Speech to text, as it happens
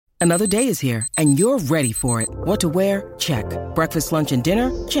Another day is here, and you're ready for it. What to wear? Check. Breakfast, lunch, and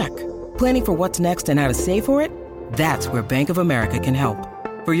dinner? Check. Planning for what's next and how to save for it? That's where Bank of America can help.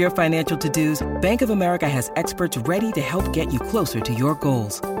 For your financial to-dos, Bank of America has experts ready to help get you closer to your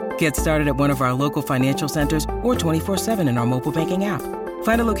goals. Get started at one of our local financial centers or 24/7 in our mobile banking app.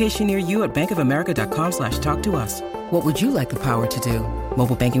 Find a location near you at bankofamerica.com/talktous. What would you like the power to do?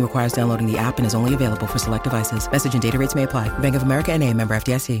 Mobile banking requires downloading the app and is only available for select devices. Message and data rates may apply. Bank of America N.A., member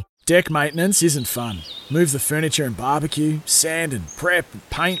FDIC. Deck maintenance isn't fun. Move the furniture and barbecue, sand and prep,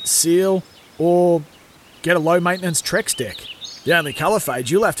 paint, seal, or get a low-maintenance Trex deck. The only colour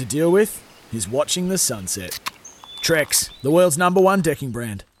fade you'll have to deal with is watching the sunset. Trex, the world's #1 decking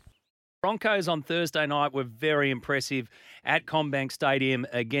brand. Broncos on Thursday night were very impressive at CommBank Stadium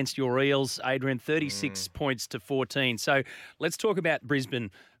against your Eels, Adrian, 36 points to 14. So let's talk about Brisbane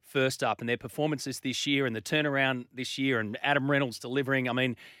first up and their performances this year and the turnaround this year and Adam Reynolds delivering. I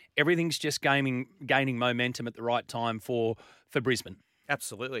mean, everything's just gaining momentum at the right time for Brisbane.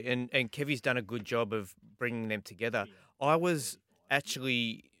 Absolutely. And Kevy's done a good job of bringing them together. I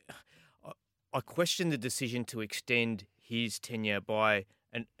questioned the decision to extend his tenure by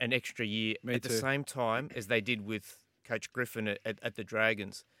an extra year the same time as they did with Coach Griffin at the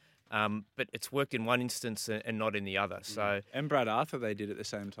Dragons. But it's worked in one instance and not in the other. So and Brad Arthur they did at the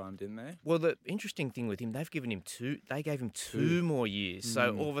same time, didn't they? Well, the interesting thing with him, they gave him two more years.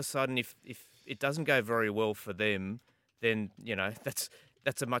 So all of a sudden, if it doesn't go very well for them, then that's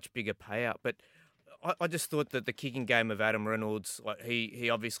a much bigger payout. But I just thought that the kicking game of Adam Reynolds, like he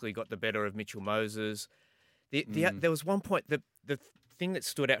obviously got the better of Mitchell Moses. There was one point the thing that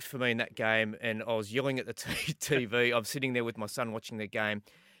stood out for me in that game, and I was yelling at the TV. I'm sitting there with my son watching the game.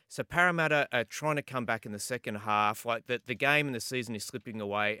 So Parramatta are trying to come back in the second half. Like the game and the season is slipping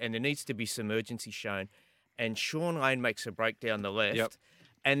away, and there needs to be some urgency shown. And Sean Lane makes a break down the left,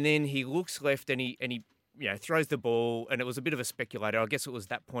 and then he looks left and he throws the ball, and it was a bit of a speculator. I guess it was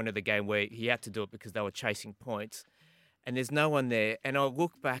that point of the game where he had to do it because they were chasing points, and there's no one there. And I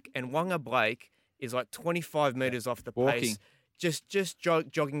look back, and Wanga Blake is like 25 metres off the pace. Just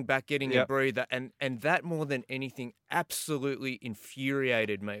jogging back, getting a breather, and that more than anything absolutely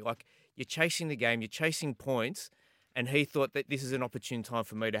infuriated me. Like, you're chasing the game, you're chasing points, and he thought that this is an opportune time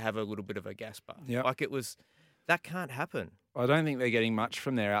for me to have a little bit of a gasper. Yep. Like, that can't happen. I don't think they're getting much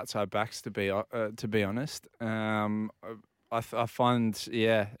from their outside backs, to be honest. I find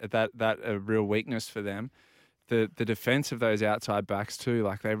that a real weakness for them. The defense of those outside backs too,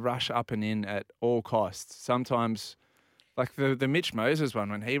 like they rush up and in at all costs. Sometimes. Like the Mitch Moses one,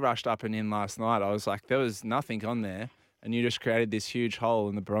 when he rushed up and in last night, I was like, there was nothing on there, and you just created this huge hole,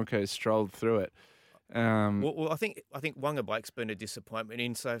 and the Broncos strolled through it. Well, I think Wanga Blake's been a disappointment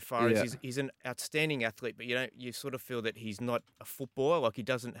insofar as he's an outstanding athlete, but you sort of feel that he's not a footballer. Like, he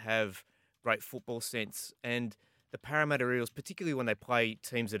doesn't have great football sense, and the Parramatta Eels, particularly when they play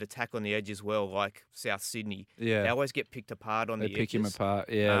teams that attack on the edge as well, like South Sydney, they always get picked apart on the edges. They pick him apart,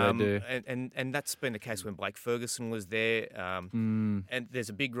 they do. And that's been the case when Blake Ferguson was there. And there's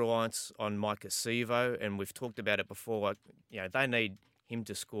a big reliance on Mike Acevo, and we've talked about it before. Like, they need him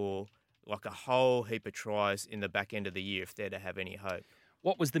to score like a whole heap of tries in the back end of the year if they're to have any hope.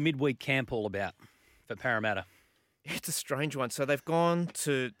 What was the midweek camp all about for Parramatta? It's a strange one. So they've gone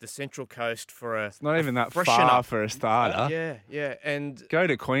to the Central Coast for It's not even that far up. for a starter. Yeah. And go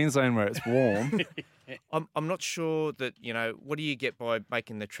to Queensland where it's warm. I'm not sure that, what do you get by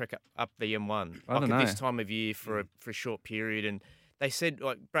making the trek up the M1? I don't know. At this time of year for a short period. And they said,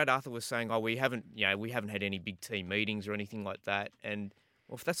 like Brad Arthur was saying, we haven't had any big team meetings or anything like that. And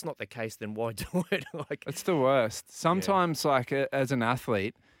well, if that's not the case, then why do it? It's the worst. Sometimes, like as an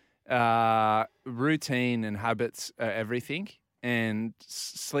athlete, routine and habits are everything, and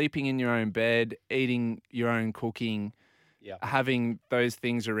sleeping in your own bed, eating your own cooking, having those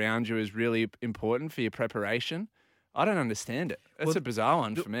things around you is really important for your preparation. I don't understand it. It's a bizarre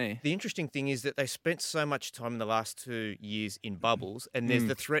one for me. The interesting thing is that they spent so much time in the last 2 years in bubbles, and there's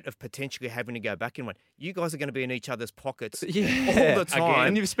the threat of potentially having to go back in one. You guys are going to be in each other's pockets all the time. Again.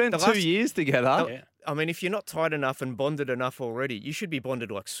 And you've spent 2 years together. I mean, if you're not tight enough and bonded enough already, you should be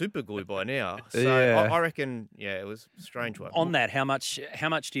bonded like super glue by now. So I reckon, it was a strange one. On that, how much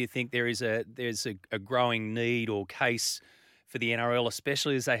do you think there's a growing need or case for the NRL,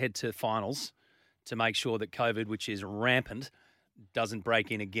 especially as they head to finals, to make sure that COVID, which is rampant, doesn't break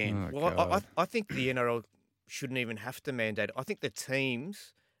in again? I think the NRL shouldn't even have to mandate. I think the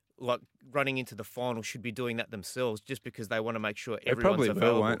teams, like running into the final, should be doing that themselves, just because they want to make sure everyone's available. They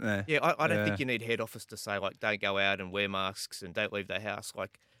probably will, won't they? Yeah, I don't think you need head office to say, like, don't go out and wear masks and don't leave the house.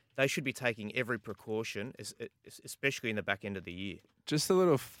 Like, they should be taking every precaution, especially in the back end of the year. Just a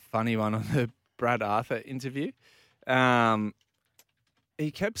little funny one on the Brad Arthur interview.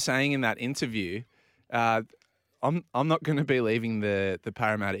 He kept saying in that interview, I'm not going to be leaving the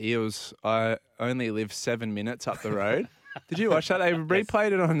Parramatta Eels. I only live 7 minutes up the road. Did you watch that? They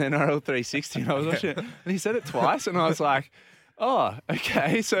replayed it on NRL 360 and I was watching it. And he said it twice and I was like, oh,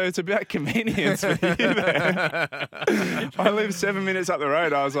 okay, so it's about convenience for you then. I live 7 minutes up the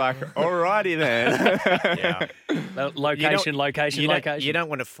road. I was like, alrighty then. Yeah. Location. You don't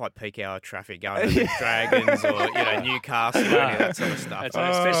want to fight peak hour traffic going to the Dragons or Newcastle or any of that sort of stuff.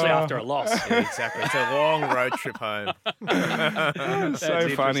 Especially after a loss. Yeah, exactly. It's a long road trip home. So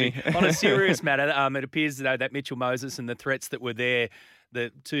funny. On a serious matter, it appears though that Mitchell Moses and the threats that were there,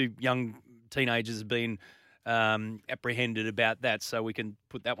 the two young teenagers have been apprehended about that, so we can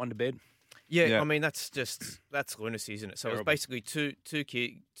put that one to bed. Yeah. I mean that's lunacy, isn't it? So Terrible. it was basically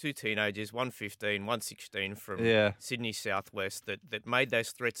two teenagers, one 15, one 16 from Sydney Southwest that made those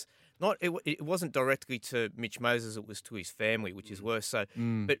threats. It wasn't directly to Mitch Moses, it was to his family, which is worse. So,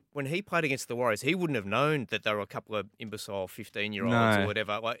 but when he played against the Warriors, he wouldn't have known that there were a couple of imbecile 15-year-olds or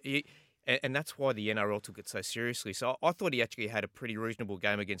whatever. And that's why the NRL took it so seriously. So I thought he actually had a pretty reasonable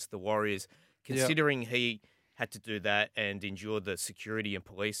game against the Warriors, considering he had to do that and endure the security and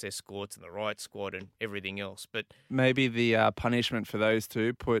police escorts and the riot squad and everything else. But maybe the punishment for those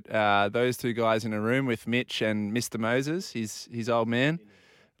two, put those two guys in a room with Mitch and Mr. Moses, his old man,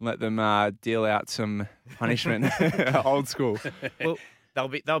 and let them deal out some punishment. Old school. Well,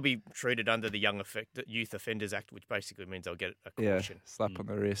 they'll be treated under the Youth Offenders Act, which basically means they'll get a caution. Slap on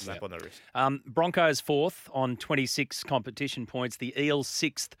the wrist. Slap on the wrist. Broncos 4th on 26 competition points. The Eels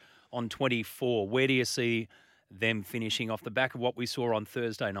 6th on 24. Where do you see them finishing off the back of what we saw on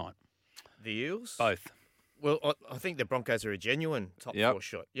Thursday night? The Eels? Both. Well, I think the Broncos are a genuine top 4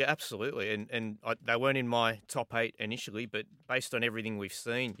 shot. Yeah, absolutely. And they weren't in my top 8 initially, but based on everything we've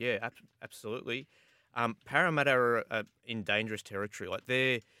seen, yeah, absolutely. Parramatta are in dangerous territory.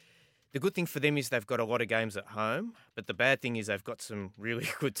 The good thing for them is they've got a lot of games at home, but the bad thing is they've got some really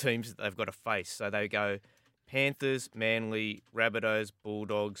good teams that they've got to face. So they go Panthers, Manly, Rabbitohs,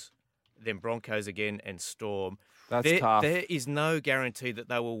 Bulldogs, then Broncos again, and Storm. That's tough. There is no guarantee that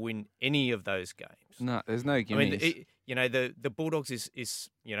they will win any of those games. No, there's no gimmies. I mean, the Bulldogs is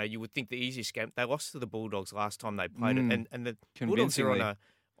you would think the easiest game. They lost to the Bulldogs last time they played it, and the Bulldogs are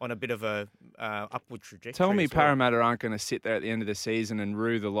on a bit of a upward trajectory. Tell me Parramatta aren't going to sit there at the end of the season and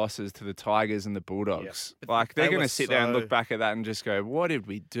rue the losses to the Tigers and the Bulldogs. Yeah. Like, they're going to sit there and look back at that and just go, what did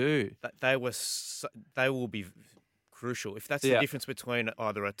we do? They will be crucial. If that's the difference between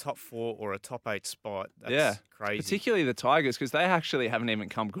either a top 4 or a top 8 spot, that's crazy. Particularly the Tigers, because they actually haven't even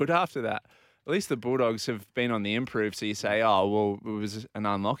come good after that. At least the Bulldogs have been on the improve, so you say, oh, well, it was an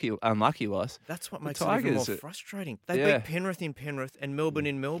unlucky loss. That's what makes it even more frustrating. They beat Penrith in Penrith and Melbourne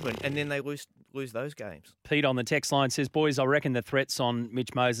in Melbourne, and then they lose those games. Pete on the text line says, boys, I reckon the threats on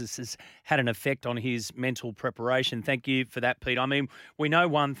Mitch Moses has had an effect on his mental preparation. Thank you for that, Pete. I mean, we know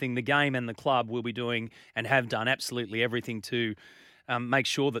one thing, the game and the club will be doing and have done absolutely everything to make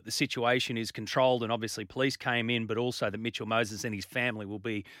sure that the situation is controlled, and obviously police came in, but also that Mitchell Moses and his family will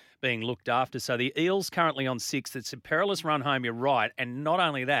be being looked after. So the Eels currently on 6th. It's a perilous run home, you're right. And not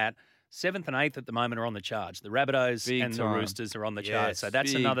only that, 7th and 8th at the moment are on the charge. The Rabbitohs and the Roosters are on the charge. So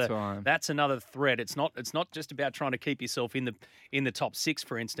that's another threat. It's not just about trying to keep yourself in the top 6,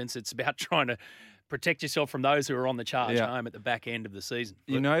 for instance. It's about trying to protect yourself from those who are on the charge home at the back end of the season.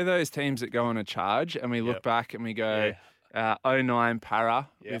 You know those teams that go on a charge and we look back and we go... 09 Para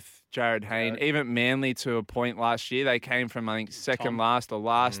with Jared Hayne. Even Manly to a point last year. They came from, I think, second last or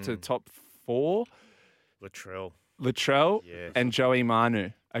last to top 4. Latrell and Joey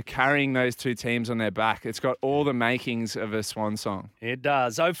Manu are carrying those two teams on their back. It's got all the makings of a swan song. It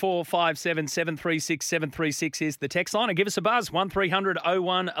does. 0457 736 736 is the text line. And give us a buzz. 1300 01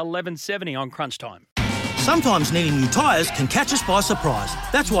 1170 on Crunch Time. Sometimes needing new tyres can catch us by surprise.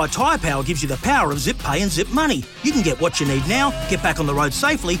 That's why Tyre Power gives you the power of Zip Pay and Zip Money. You can get what you need now, get back on the road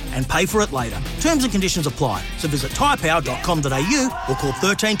safely and pay for it later. Terms and conditions apply. So visit tyrepower.com.au or call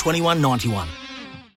 13 21 91.